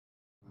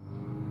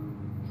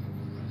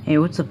Hey,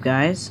 what's up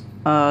guys?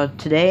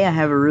 Today I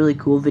have a really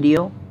cool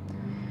video.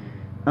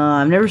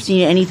 I've never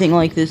seen anything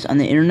like this on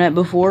the internet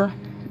before,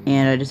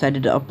 and I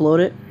decided to upload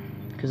it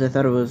because I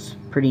thought it was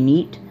pretty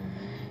neat.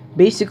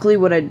 Basically,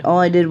 all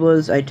I did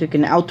was I took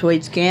an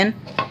altoids can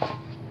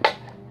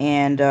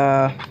and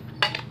I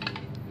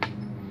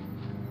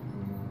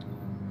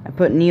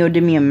put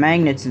neodymium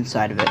magnets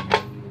inside of it,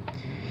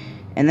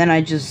 and then I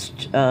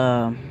just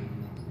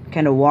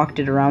kind of walked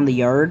it around the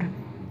yard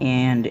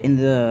and in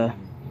the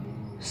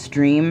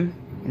stream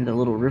in the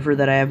little river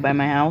that I have by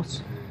my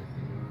house,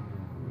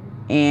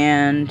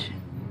 and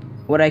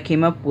what I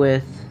came up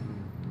with,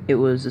 it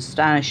was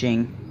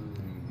astonishing.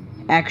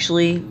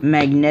 Actually,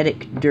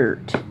 magnetic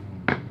dirt.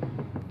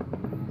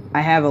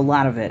 I have a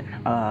lot of it.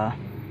 I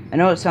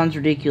know it sounds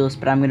ridiculous,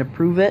 but I'm going to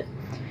prove it,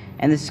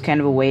 and this is kind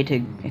of a way to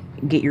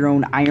get your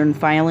own iron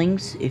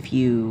filings if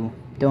you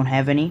don't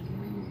have any.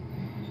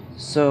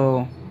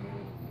 So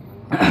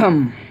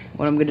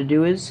what I'm going to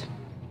do is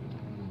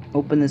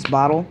open this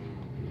bottle,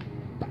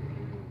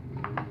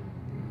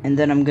 and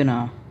then I'm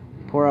gonna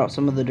pour out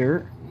some of the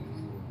dirt.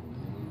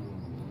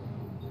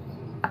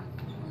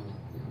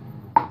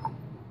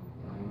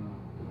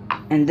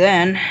 And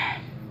then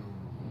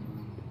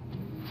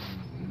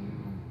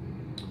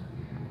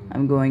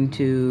I'm going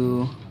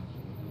to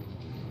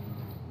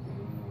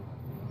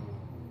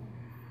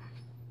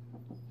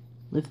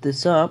lift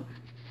this up.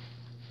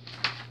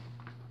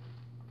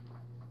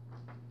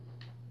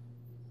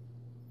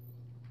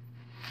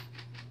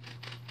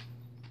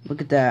 Look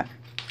at that.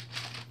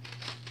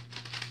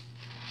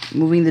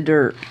 Moving the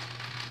dirt.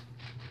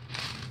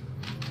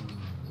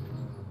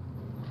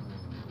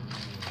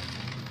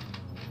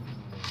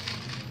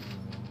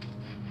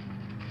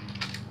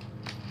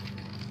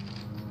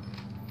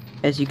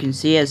 As you can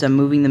see, as I'm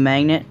moving the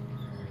magnet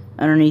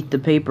underneath the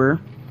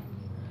paper,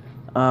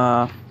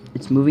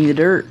 it's moving the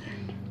dirt.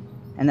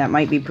 And that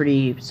might be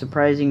pretty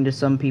surprising to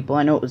some people.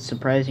 I know it was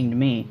surprising to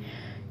me,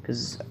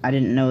 because I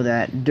didn't know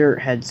that dirt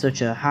had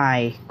such a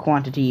high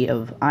quantity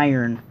of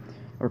iron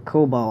or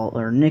cobalt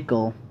or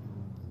nickel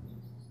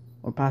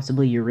or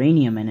possibly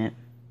uranium in it,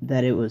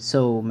 that it was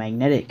so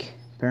magnetic,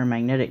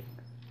 paramagnetic.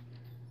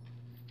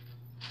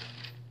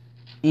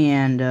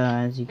 And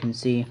as you can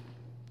see,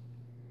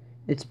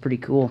 it's pretty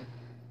cool.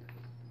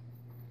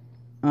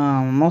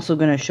 I'm also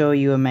going to show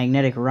you a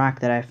magnetic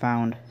rock that I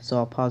found, so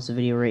I'll pause the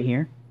video right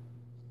here.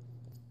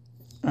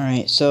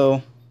 Alright,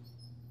 so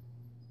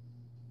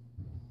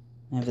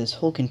I have this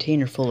whole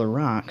container full of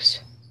rocks,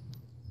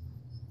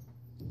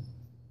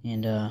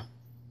 and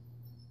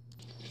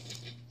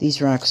these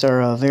rocks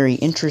are very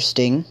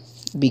interesting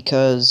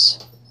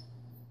because,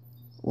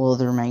 well,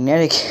 they're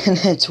magnetic, and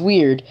it's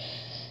weird.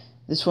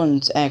 This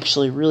one's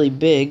actually really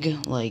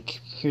big. Like,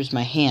 here's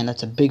my hand.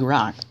 That's a big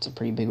rock. It's a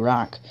pretty big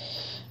rock.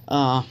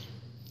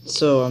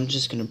 So I'm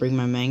just gonna bring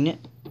my magnet,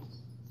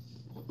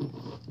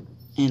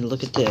 and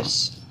look at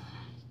this,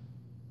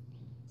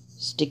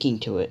 sticking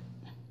to it.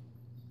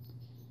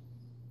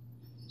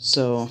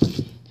 So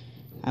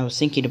I was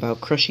thinking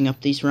about crushing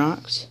up these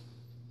rocks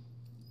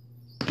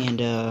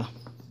and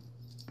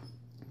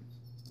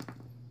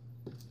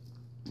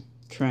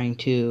trying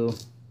to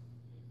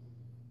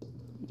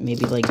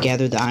maybe like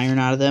gather the iron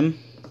out of them.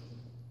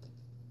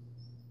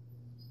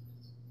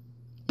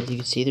 As you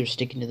can see, they're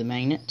sticking to the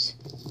magnets.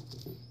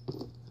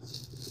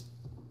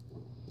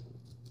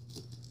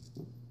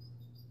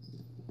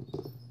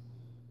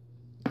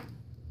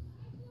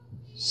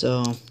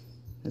 So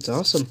that's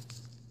awesome.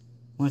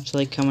 Watch,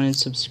 like, comment, and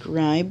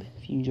subscribe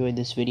if you enjoyed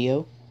this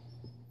video.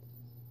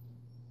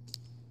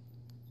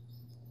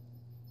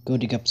 Go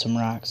dig up some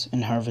rocks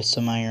and harvest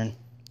some iron.